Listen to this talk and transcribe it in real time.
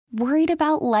Worried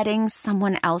about letting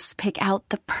someone else pick out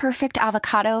the perfect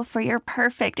avocado for your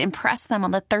perfect impress them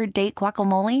on the third date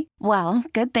guacamole? Well,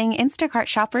 good thing Instacart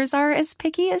shoppers are as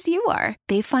picky as you are.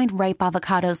 They find ripe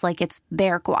avocados like it's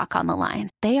their guac on the line.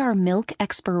 They are milk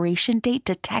expiration date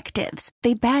detectives.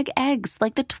 They bag eggs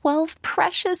like the 12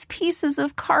 precious pieces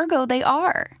of cargo they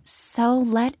are. So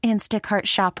let Instacart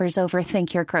shoppers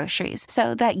overthink your groceries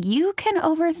so that you can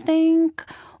overthink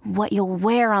what you'll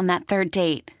wear on that third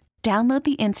date. Download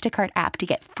the Instacart app to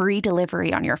get free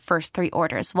delivery on your first 3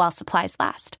 orders while supplies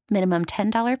last. Minimum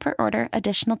 $10 per order.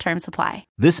 Additional terms apply.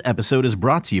 This episode is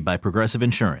brought to you by Progressive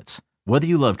Insurance. Whether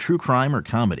you love true crime or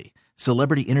comedy,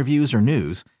 celebrity interviews or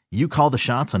news, you call the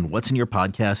shots on what's in your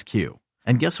podcast queue.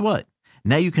 And guess what?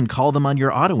 Now you can call them on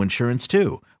your auto insurance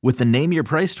too with the Name Your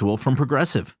Price tool from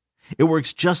Progressive. It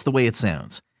works just the way it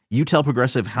sounds. You tell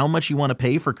Progressive how much you want to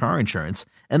pay for car insurance,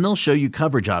 and they'll show you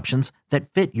coverage options that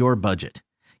fit your budget.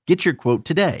 Get your quote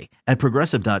today at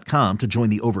Progressive.com to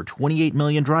join the over 28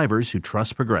 million drivers who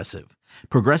trust Progressive.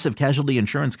 Progressive Casualty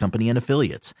Insurance Company and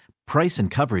Affiliates. Price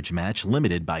and coverage match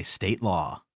limited by state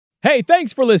law. Hey,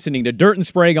 thanks for listening to Dirt and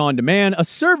Sprague On Demand, a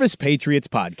Service Patriots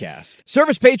podcast.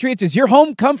 Service Patriots is your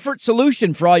home comfort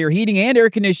solution for all your heating and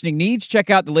air conditioning needs. Check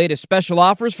out the latest special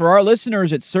offers for our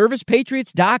listeners at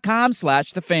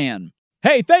servicepatriots.com/thefan.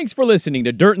 Hey, thanks for listening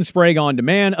to Dirt and Sprague On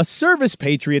Demand, a Service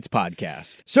Patriots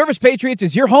podcast. Service Patriots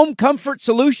is your home comfort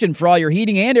solution for all your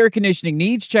heating and air conditioning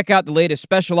needs. Check out the latest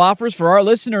special offers for our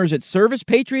listeners at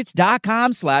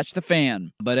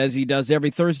servicepatriots.com/thefan. But as he does every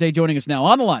Thursday, joining us now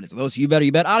on the line is those You Better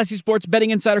You Bet Audacy Sports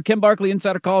betting insider Ken Barkley.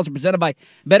 Insider calls are presented by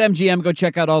BetMGM. Go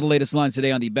check out all the latest lines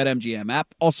today on the BetMGM app.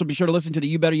 Also, be sure to listen to the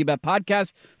You Better You Bet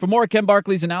podcast. For more Ken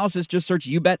Barkley's analysis, just search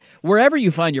You Bet wherever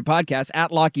you find your podcast,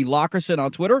 at Lockie Lockerson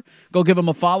on Twitter. Go give him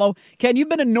a follow. Ken, you've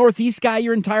been a Northeast guy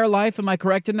your entire life. Am I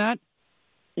correct in that?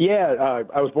 Yeah,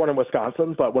 I was born in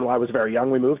Wisconsin, but when I was very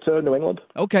young, we moved to New England.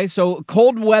 Okay, so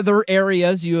cold weather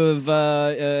areas you have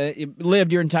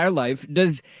lived your entire life.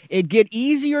 Does it get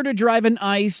easier to drive in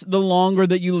ice the longer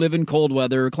that you live in cold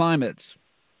weather climates?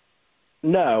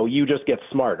 No, you just get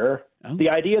smarter. Oh. The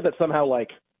idea that somehow,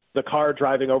 like, the car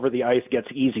driving over the ice gets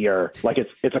easier, like it's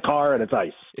a car and it's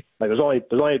ice. Like there's only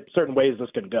certain ways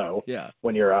this can go. Yeah.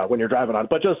 When you're driving on,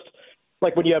 but just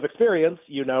like when you have experience,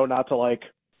 you know not to like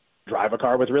drive a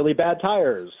car with really bad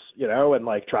tires, you know, and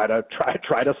like try to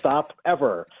stop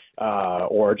ever.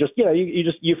 Or just, you know,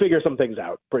 you figure some things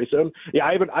out pretty soon. Yeah,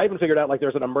 I even figured out like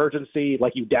there's an emergency,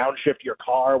 like you downshift your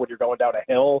car when you're going down a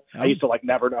hill. I used to like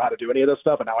never know how to do any of this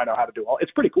stuff, and now I know how to do all. It's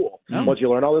pretty cool once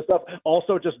you learn all this stuff.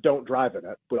 Also, just don't drive in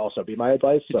it would also be my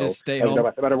advice. So just stay home.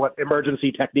 No matter what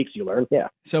emergency techniques you learn. Yeah.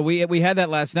 So we had that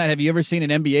last night. Have you ever seen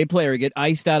an NBA player get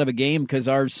iced out of a game because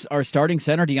our starting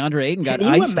center DeAndre Ayton got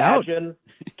iced out? Can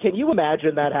you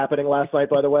imagine that happening last night?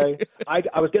 By the way,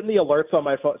 I was getting the alerts on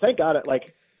my phone. Thank God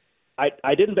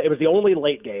I didn't. It was the only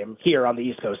late game here on the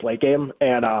East Coast, late game,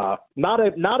 and not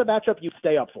a matchup you'd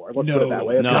stay up for. Let's put it that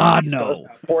way. No.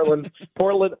 Portland,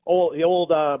 the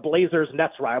old Blazers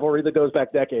Nets rivalry that goes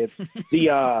back decades.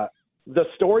 The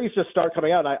stories just start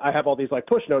coming out. And I have all these like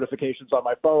push notifications on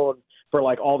my phone for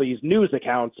like all these news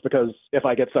accounts because if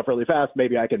I get stuff really fast,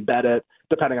 maybe I can bet it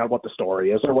depending on what the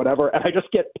story is or whatever. And I just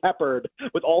get peppered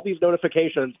with all these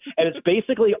notifications, and it's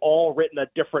basically all written a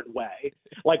different way.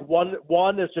 Like one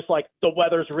is just like the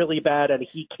weather's really bad and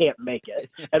he can't make it,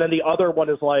 and then the other one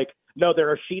is like, no, there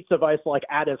are sheets of ice like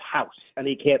at his house and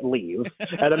he can't leave.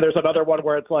 And then there's another one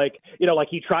where it's like, you know, like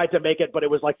he tried to make it, but it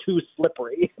was like too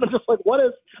slippery. And I'm just like, what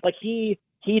is like he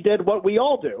did what we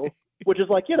all do, which is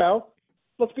like, you know,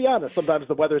 let's be honest. Sometimes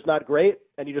the weather's not great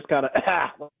and you just kind of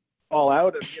all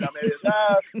out and, you know, maybe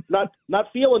not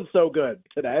feeling so good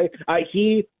today.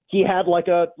 He had like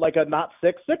a not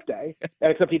sick day,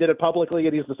 except he did it publicly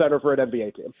and he's the center for an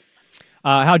NBA team.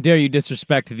 How dare you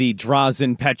disrespect the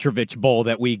Drazen Petrovic Bowl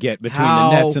that we get between the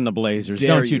Nets and the Blazers?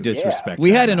 Don't you disrespect that.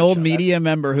 We had an old media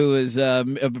member who is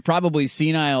probably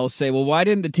senile say, well, why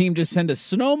didn't the team just send a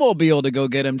snowmobile to go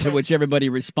get him? To which everybody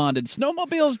responded,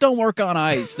 snowmobiles don't work on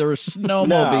ice. There are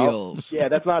snowmobiles. No. Yeah,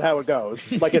 that's not how it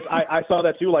goes. Like, I saw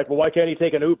that too. Like, well, why can't he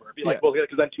take an Uber? Be like, well,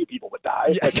 because then 2 people would die.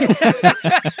 Yeah. Like,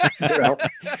 you know,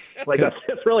 like there's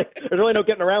really no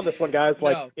getting around this one, guys.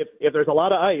 Like, if there's a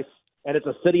lot of ice, and it's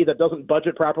a city that doesn't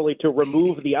budget properly to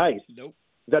remove the ice,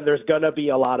 then there's going to be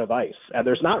a lot of ice. And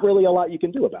there's not really a lot you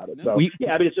can do about it. So,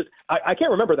 yeah, I mean, it's just I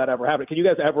can't remember that ever happening. Can you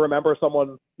guys ever remember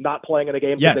someone not playing in a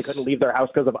game because they couldn't leave their house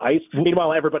because of ice?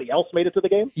 Meanwhile, everybody else made it to the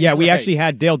game? Yeah, we actually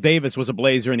had Dale Davis was a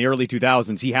Blazer in the early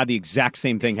 2000s. He had the exact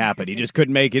same thing happen. He just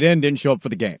couldn't make it in, didn't show up for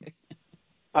the game.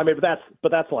 I mean,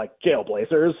 but that's like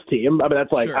Jailblazers team. I mean,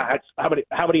 that's like Sure.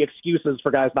 how many excuses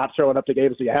for guys not showing up to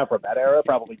games do you have from that era?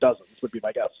 Probably dozens would be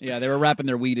my guess. Yeah, they were wrapping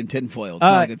their weed in tinfoil. It's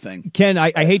not a good thing. Ken,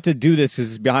 I hate to do this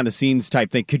because it's behind the scenes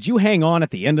type thing. Could you hang on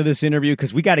at the end of this interview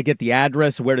because we got to get the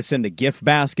address of where to send the gift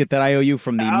basket that I owe you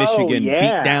from the Michigan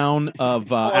beatdown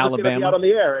of Alabama? It's out on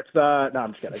the air. It's no,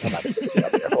 I'm just kidding. I'm not going to be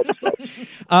out there. We'll just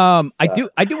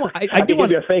I do want. I could give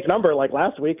you a fake number like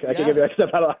last week. I could give you. I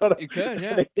don't know. You could,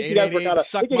 yeah. I think you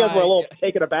guys were a little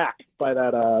taken aback by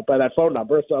that phone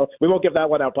number, so we won't give that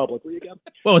one out publicly again.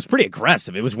 Well, it was pretty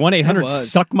aggressive. It was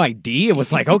 1-800-SUCK-MY-D. It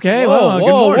was like, okay, whoa, good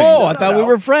morning. Whoa! I thought we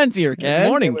were friends here, Ken. Good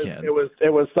morning, Ken. It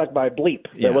was suck by bleep.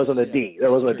 Yes. There wasn't a D.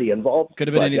 There wasn't a D involved. Could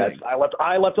have been anything. Yes,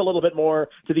 I left a little bit more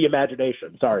to the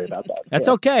imagination. Sorry about that. That's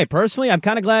okay. Personally, I'm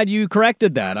kind of glad you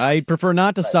corrected that. I prefer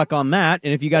not to suck on that,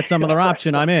 and if you got some other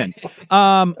option, I'm in.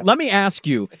 Let me ask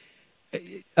you.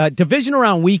 Divisional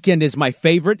round weekend is my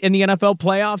favorite in the NFL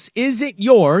playoffs. Is it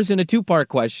yours? In a two-part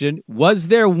question, was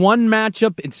there one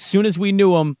matchup as soon as we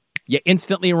knew them, you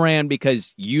instantly ran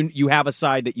because you have a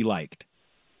side that you liked?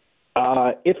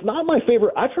 It's not my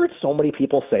favorite. I've heard so many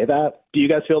people say that. Do you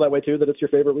guys feel that way too? That it's your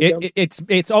favorite weekend?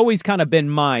 It's always kind of been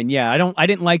mine. Yeah, I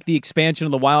didn't like the expansion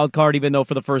of the wild card, even though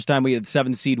for the first time we had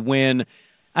 7 seed win.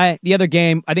 The other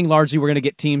game, I think largely we're going to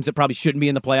get teams that probably shouldn't be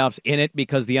in the playoffs in it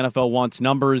because the NFL wants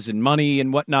numbers and money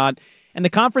and whatnot. And the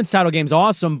conference title game's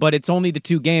awesome, but it's only the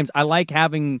 2 games. I like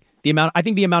having the amount. I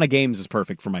think the amount of games is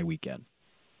perfect for my weekend.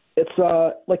 It's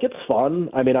it's fun.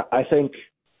 I mean, I think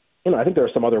I think there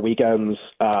are some other weekends.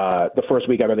 The first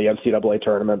weekend of the NCAA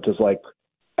tournament is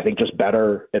I think just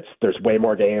better. There's way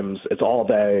more games. It's all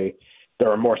day. There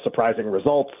are more surprising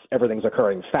results. Everything's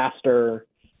occurring faster.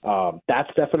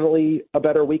 That's definitely a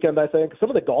better weekend, I think. Some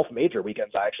of the golf major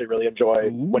weekends I actually really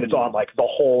enjoy when it's on the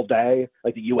whole day,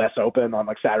 like the U.S. Open on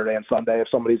Saturday and Sunday if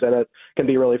somebody's in it can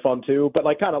be really fun too. But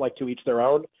kind of to each their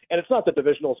own. And it's not that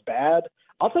divisional's bad.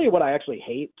 I'll tell you what I actually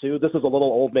hate too. This is a little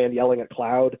old man yelling at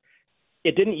cloud.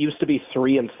 It didn't used to be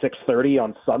 3 and 6:30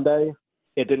 on Sunday.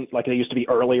 It didn't it used to be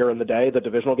earlier in the day. The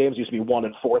divisional games used to be 1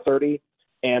 and 4:30.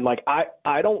 And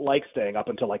I don't like staying up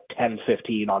until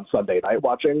 10:15 on Sunday night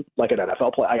watching an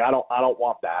NFL play. I don't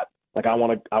want that. I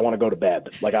want to go to bed.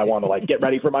 I want to get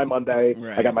ready for my Monday.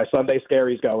 Right. I got my Sunday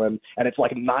scaries going, and it's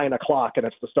 9 o'clock, and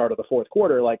it's the start of the fourth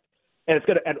quarter. And it's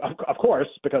gonna, and of course,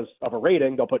 because of a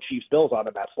rating, they'll put Chiefs Bills on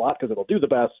in that slot because it'll do the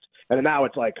best. And then now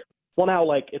it's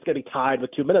it's gonna be tied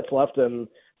with 2 minutes left, and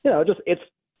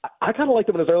I kind of liked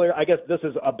it when it was earlier. I guess this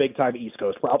is a big time East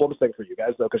Coast problems thing for you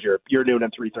guys though, because you're noon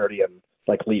and 3:30 and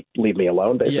leave me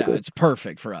alone. Basically. Yeah, it's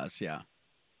perfect for us. Yeah.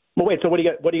 Well, wait. So what do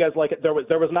you guys like? There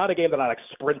was not a game that I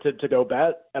sprinted to go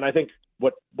bet, and I think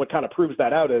what kind of proves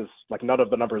that out is none of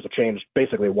the numbers have changed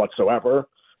basically whatsoever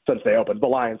since they opened. The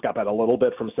Lions got bet a little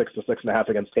bit from 6 to 6.5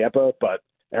 against Tampa, but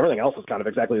everything else is kind of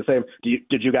exactly the same.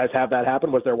 Did you guys have that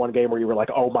happen? Was there one game where you were like,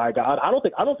 "Oh my God"? I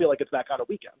don't feel like it's that kind of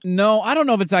weekend. No, I don't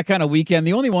know if it's that kind of weekend.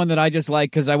 The only one that I just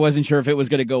like because I wasn't sure if it was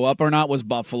going to go up or not was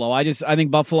Buffalo. I think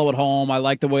Buffalo at home. I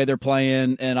like the way they're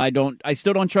playing, and I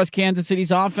still don't trust Kansas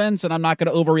City's offense, and I'm not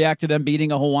going to overreact to them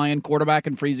beating a Hawaiian quarterback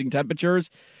in freezing temperatures.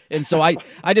 And so I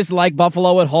just like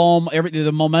Buffalo at home.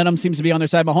 The momentum seems to be on their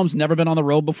side. Mahomes never been on the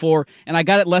road before, and I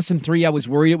got it less than 3. I was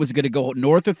worried it was going to go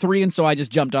north of 3, and so I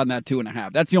just jumped on that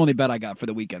 2.5. That's the only bet I got for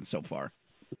the weekend so far.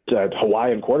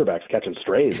 Hawaiian quarterbacks catching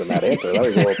strays in that answer. That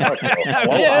was a little tough.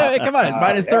 Yeah, come on, it's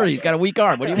minus 30. He's got a weak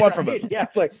arm. What do you want from him? Yeah,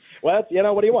 it's what do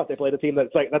you want? They played a team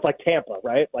that's like Tampa,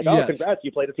 right? Yes. Congrats,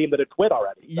 you played a team that had quit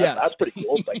already. That's pretty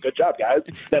cool. Good job, guys.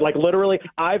 That literally,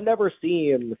 I've never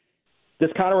seen. This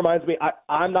kind of reminds me,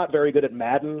 I'm not very good at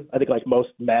Madden. I think most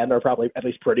men are probably at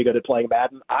least pretty good at playing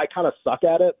Madden. I kind of suck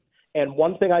at it. And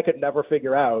one thing I could never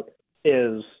figure out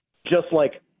is just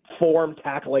form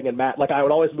tackling in Madden. I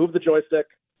would always move the joystick.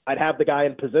 I'd have the guy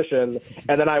in position,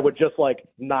 and then I would just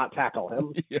not tackle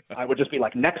him. Yeah. I would just be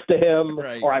next to him,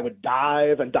 right. Or I would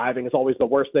dive, and diving is always the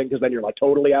worst thing because then you're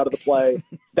totally out of the play.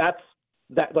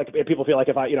 People feel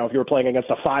if you were playing against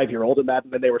a 5-year-old in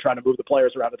Madden and they were trying to move the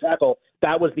players around the tackle,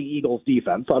 that was the Eagles'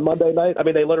 defense on Monday night. I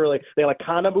mean, they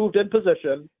kind of moved in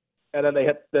position, and then they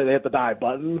hit the dive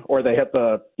button, or they hit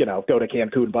the go to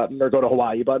Cancun button, or go to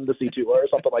Hawaii button to see Tua or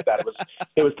something like that.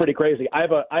 It was pretty crazy. I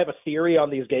have a theory on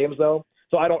these games though,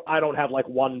 so I don't have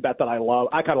one bet that I love.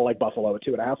 I kind of like Buffalo at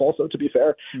 2.5 also, to be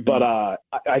fair. Mm-hmm. But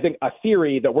I think a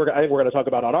theory that we're going to talk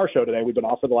about on our show today. We've been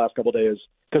off for the last couple of days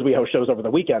because we host shows over the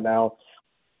weekend now.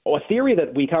 A theory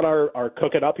that we kind of are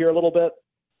cooking up here a little bit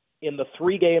in the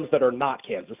 3 games that are not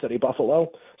Kansas City, Buffalo.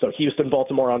 So Houston,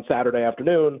 Baltimore on Saturday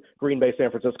afternoon, Green Bay,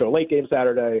 San Francisco late game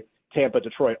Saturday, Tampa,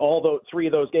 Detroit. All those three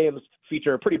of those games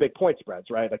feature pretty big point spreads,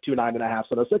 right? Like 2 9.5s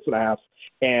and a 6.5,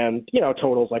 and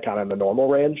totals like kind of in the normal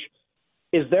range.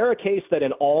 Is there a case that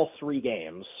in all three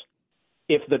games,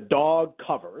 if the dog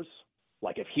covers,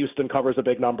 like if Houston covers a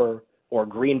big number, or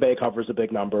Green Bay covers a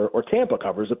big number, or Tampa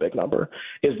covers a big number,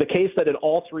 is the case that in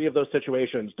all three of those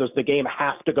situations, does the game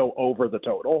have to go over the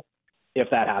total if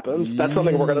that happens? That's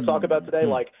something we're going to talk about today.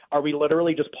 Like, are we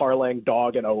literally just parlaying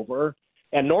dog and over?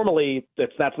 And normally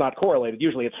that's not correlated.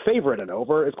 Usually it's favorite and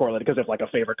over is correlated, because if like a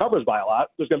favorite covers by a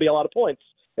lot, there's going to be a lot of points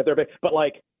if they're big. But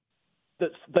like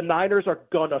the Niners are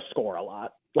going to score a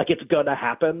lot. Like, it's going to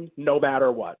happen no matter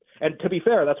what. And to be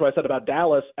fair, that's what I said about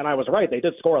Dallas, and I was right. They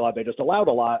did score a lot. They just allowed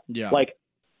a lot. Yeah. Like,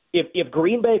 if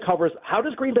Green Bay covers, how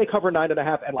does Green Bay cover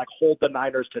 9.5 and like hold the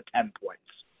Niners to 10 points?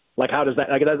 Like, how does that?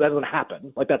 Like, that doesn't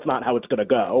happen. Like, that's not how it's going to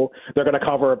go. They're going to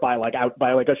cover by a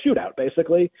shootout,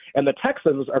 basically. And the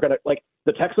Texans are going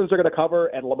to cover,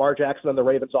 and Lamar Jackson and the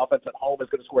Ravens offense at home is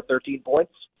going to score 13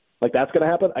 points. Like, that's going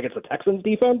to happen against the Texans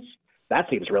defense. That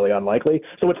seems really unlikely.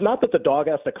 So it's not that the dog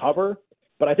has to cover.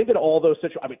 But I think in all those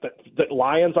situations, the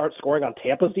Lions aren't scoring on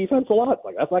Tampa's defense a lot.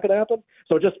 Like, that's not going to happen.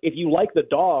 So just, if you like the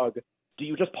dog, do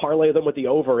you just parlay them with the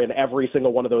over in every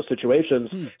single one of those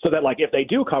situations so that, like, if they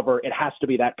do cover, it has to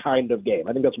be that kind of game?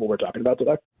 I think that's what we're talking about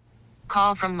today.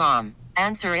 Call from mom.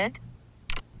 Answer it.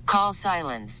 Call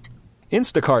silenced.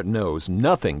 Instacart knows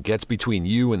nothing gets between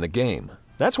you and the game.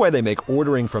 That's why they make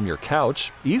ordering from your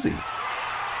couch easy.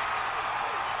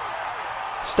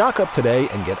 Stock up today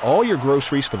and get all your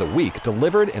groceries for the week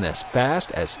delivered in as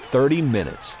fast as 30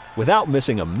 minutes without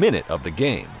missing a minute of the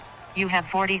game. You have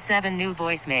 47 new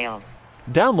voicemails.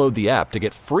 Download the app to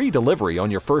get free delivery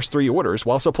on your first 3 orders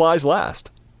while supplies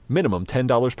last. Minimum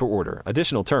 $10 per order.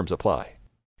 Additional terms apply.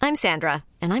 I'm Sandra,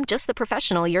 and I'm just the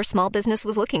professional your small business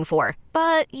was looking for.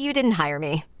 But you didn't hire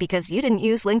me because you didn't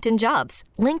use LinkedIn Jobs.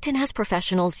 LinkedIn has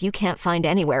professionals you can't find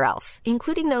anywhere else,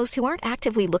 including those who aren't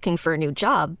actively looking for a new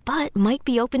job, but might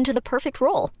be open to the perfect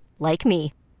role, like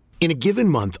me. In a given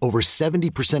month, over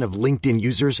 70% of LinkedIn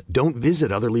users don't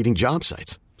visit other leading job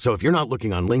sites. So if you're not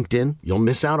looking on LinkedIn, you'll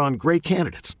miss out on great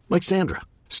candidates like Sandra.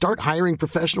 Start hiring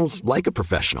professionals like a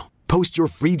professional. Post your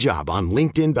free job on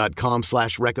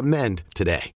linkedin.com/recommend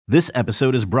today. This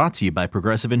episode is brought to you by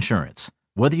Progressive Insurance.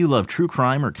 Whether you love true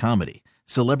crime or comedy,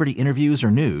 celebrity interviews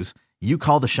or news, you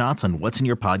call the shots on what's in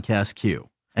your podcast queue.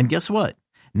 And guess what?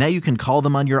 Now you can call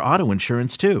them on your auto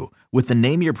insurance too with the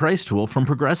Name Your Price tool from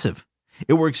Progressive.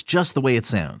 It works just the way it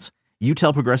sounds. You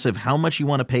tell Progressive how much you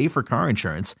want to pay for car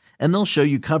insurance, and they'll show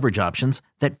you coverage options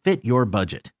that fit your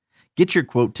budget. Get your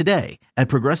quote today at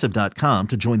Progressive.com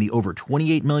to join the over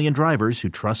 28 million drivers who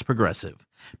trust Progressive.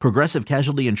 Progressive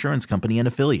Casualty Insurance Company and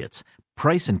Affiliates.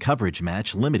 Price and coverage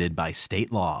match limited by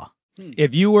state law.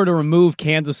 If you were to remove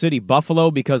Kansas City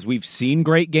Buffalo, because we've seen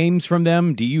great games from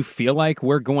them, do you feel like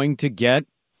we're going to get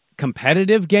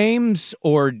competitive games?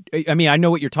 Or, I mean, I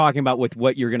know what you're talking about with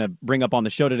what you're going to bring up on the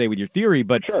show today with your theory,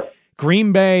 but Sure.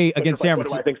 Green Bay against San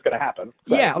Francisco. What do I think is going to happen?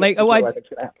 Yeah,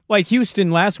 like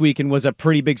Houston last weekend was a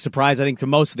pretty big surprise, I think, to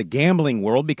most of the gambling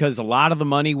world, because a lot of the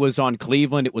money was on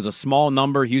Cleveland. It was a small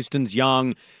number. Houston's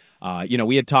young.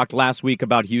 We had talked last week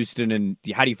about Houston and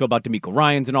how do you feel about D'Amico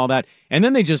Ryans and all that. And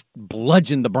then they just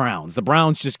bludgeoned the Browns. The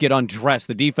Browns just get undressed.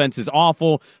 The defense is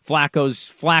awful. Flacco's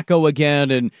Flacco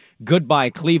again, and goodbye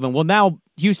Cleveland. Well, now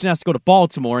Houston has to go to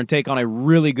Baltimore and take on a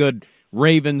really good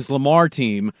Ravens Lamar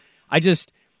team.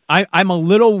 I'm a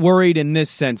little worried in this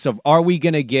sense of, are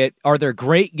there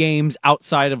great games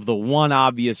outside of the one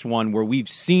obvious one where we've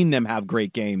seen them have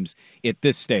great games at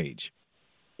this stage?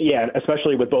 Yeah,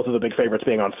 especially with both of the big favorites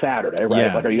being on Saturday, right?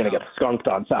 Yeah, like, are you going to get skunked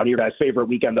on Saturday? Your guys' favorite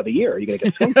weekend of the year? Are you going to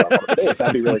get skunked on one of the days?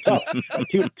 That'd be really tough. Like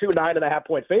two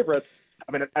 9.5-point favorites.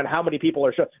 I mean, and how many people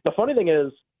are The funny thing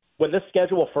is, when this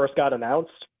schedule first got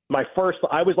announced, I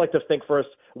always like to think first,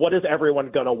 what is everyone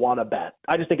going to want to bet?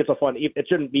 I just think it's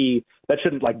that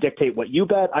shouldn't like dictate what you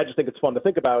bet. I just think it's fun to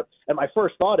think about. And my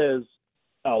first thought is,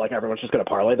 everyone's just going to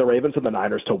parlay the Ravens and the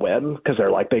Niners to win because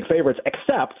they're like big favorites,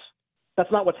 except that's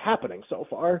not what's happening so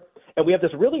far. And we have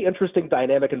this really interesting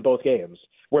dynamic in both games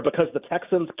where, because the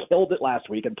Texans killed it last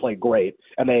week and played great,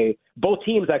 and both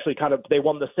teams actually they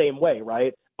won the same way,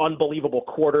 right? Unbelievable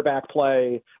quarterback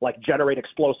play, like generate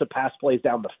explosive pass plays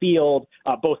down the field.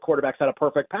 Both quarterbacks had a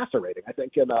perfect passer rating, I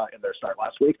think, in their start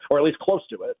last week, or at least close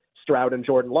to it. Stroud and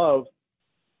Jordan Love.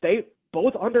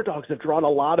 Both underdogs have drawn a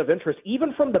lot of interest,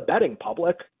 even from the betting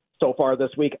public so far this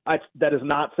week. That is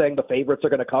not saying the favorites are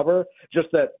going to cover, just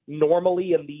that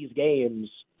normally in these games,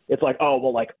 it's like,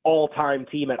 all-time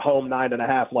team at home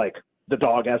 9.5, like the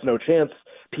dog has no chance.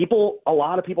 A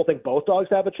lot of people think both dogs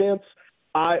have a chance.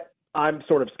 I'm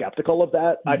sort of skeptical of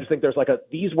that. I just think there's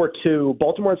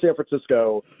Baltimore and San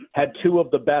Francisco had two of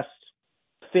the best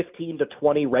 15 to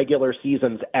 20 regular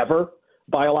seasons ever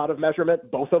by a lot of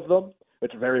measurement, both of them.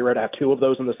 It's very rare to have two of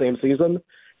those in the same season.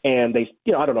 And they,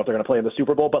 I don't know if they're going to play in the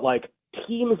Super Bowl, but like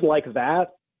teams like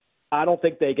that, I don't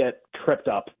think they get tripped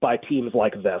up by teams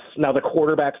like this. Now, the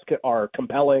quarterbacks are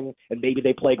compelling, and maybe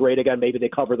they play great again. Maybe they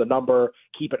cover the number,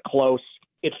 keep it close.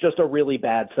 It's just a really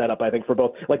bad setup, I think, for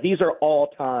both. Like, these are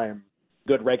all-time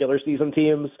good regular season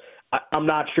teams. I'm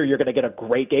not sure you're going to get a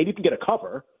great game. You can get a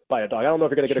cover by a dog. I don't know if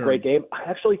you're going to get a great game.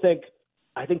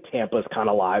 I think Tampa's kind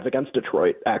of live against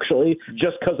Detroit, actually,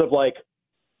 just because of, like,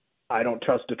 I don't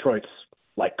trust Detroit's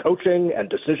like coaching and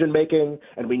decision making,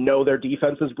 and we know their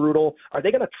defense is brutal. Are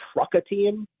they going to truck a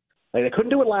team? Like, they couldn't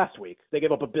do it last week. They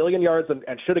gave up 1 billion yards and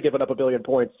should have given up 1 billion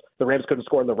points. The Rams couldn't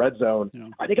score in the red zone. Yeah.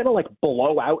 Are they going to like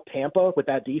blow out Tampa with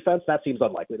that defense? That seems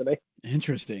unlikely to me.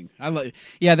 Interesting.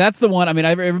 Yeah, that's the one. I mean,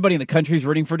 everybody in the country is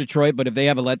rooting for Detroit, but if they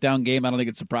have a letdown game, I don't think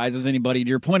it surprises anybody. To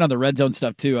your point on the red zone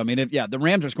stuff too. I mean, the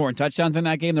Rams are scoring touchdowns in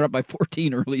that game. They're up by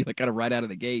 14 early, like kind of right out of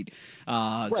the gate.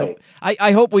 Right. So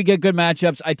I hope we get good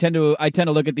matchups. I tend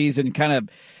to look at these and kind of.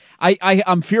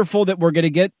 I'm fearful that we're going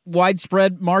to get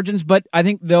widespread margins, but I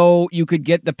think, though, you could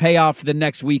get the payoff the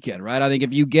next weekend, right? I think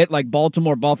if you get like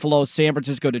Baltimore, Buffalo, San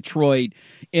Francisco, Detroit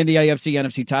in the AFC,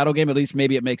 NFC title game, at least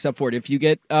maybe it makes up for it. If you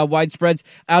get widespreads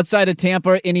outside of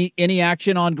Tampa, any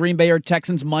action on Green Bay or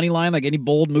Texans money line, like any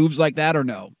bold moves like that, or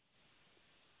no?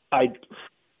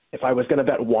 If I was going to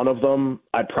bet one of them,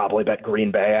 I'd probably bet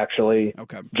Green Bay, actually.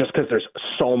 Okay. Just because there's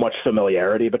so much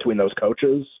familiarity between those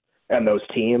coaches and those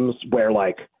teams where,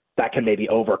 like, that can maybe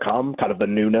overcome kind of the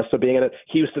newness of being in it.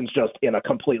 Houston's just in a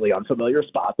completely unfamiliar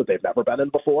spot that they've never been in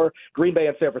before. Green Bay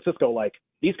and San Francisco, like,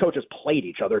 these coaches played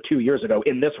each other 2 years ago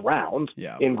in this round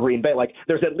in Green Bay. Like,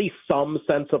 there's at least some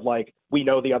sense of, like, we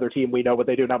know the other team, we know what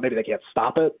they do. Now, maybe they can't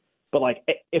stop it. But, like,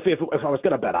 if I was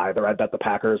going to bet either, I'd bet the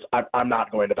Packers. I'm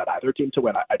not going to bet either team to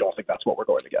win. I don't think that's what we're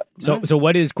going to get. So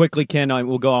what is, quickly, Ken,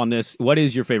 we'll go on this. What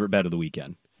is your favorite bet of the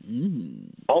weekend?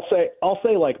 I'll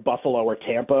say like Buffalo or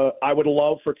Tampa. I would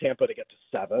love for Tampa to get to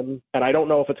 7, and I don't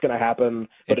know if it's going to happen.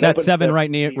 It's at 7 right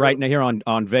now here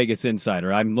on Vegas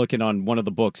Insider. I'm looking on one of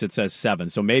the books. It says 7,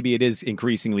 so maybe it is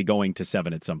increasingly going to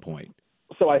 7 at some point.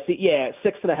 So I see,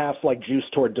 6.5 like juice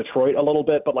toward Detroit a little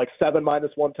bit, but like 7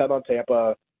 minus 110 on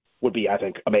Tampa would be, I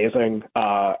think, amazing.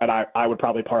 And I would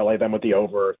probably parlay them with the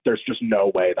over. There's just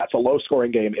no way. That's a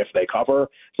low-scoring game if they cover.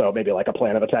 So maybe like a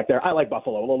plan of attack there. I like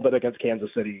Buffalo a little bit against Kansas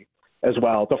City as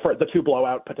well. The two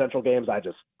blowout potential games, I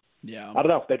don't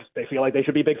know. They feel like they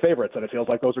should be big favorites, and it feels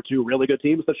like those are two really good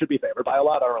teams that should be favored by a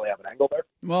lot. I don't really have an angle there.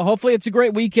 Well, hopefully it's a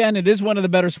great weekend. It is one of the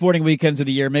better sporting weekends of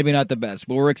the year. Maybe not the best,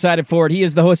 but we're excited for it. He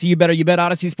is the host of You Better You Bet,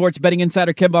 Audacy Sports Betting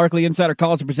Insider, Ken Barkley. Insider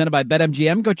calls are presented by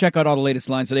BetMGM. Go check out all the latest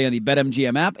lines today on the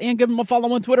BetMGM app, and give him a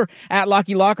follow on Twitter at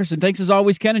Lockie Lockerson. Thanks as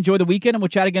always, Ken. Enjoy the weekend, and we'll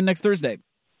chat again next Thursday.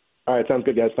 All right, sounds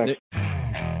good, guys. Thanks.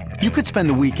 You could spend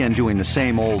the weekend doing the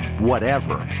same old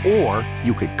whatever, or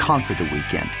you could conquer the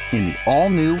weekend in the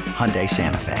all-new Hyundai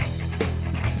Santa Fe.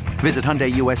 Visit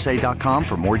HyundaiUSA.com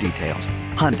for more details.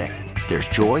 Hyundai, there's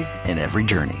joy in every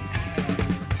journey.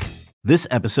 This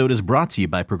episode is brought to you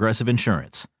by Progressive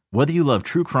Insurance. Whether you love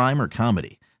true crime or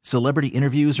comedy, celebrity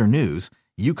interviews or news,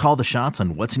 you call the shots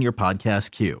on what's in your podcast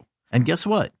queue. And guess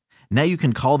what? Now you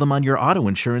can call them on your auto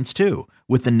insurance too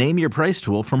with the Name Your Price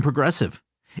tool from Progressive.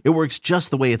 It works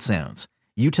just the way it sounds.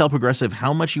 You tell Progressive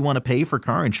how much you want to pay for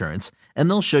car insurance, and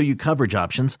they'll show you coverage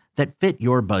options that fit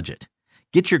your budget.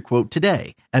 Get your quote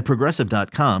today at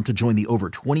Progressive.com to join the over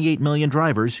 28 million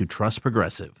drivers who trust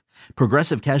Progressive.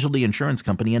 Progressive Casualty Insurance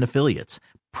Company and Affiliates.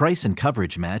 Price and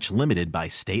coverage match limited by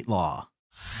state law.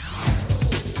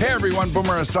 Hey everyone,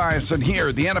 Boomer Esiason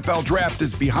here. The NFL Draft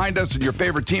is behind us and your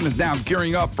favorite team is now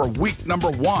gearing up for week number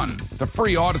 1. The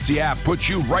free Audacy app puts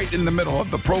you right in the middle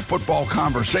of the pro football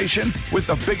conversation with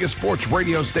the biggest sports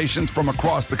radio stations from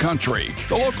across the country.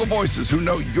 The local voices who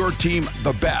know your team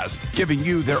the best, giving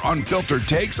you their unfiltered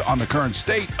takes on the current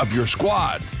state of your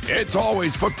squad. It's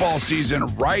always football season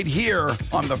right here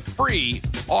on the free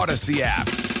Audacy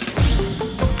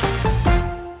app.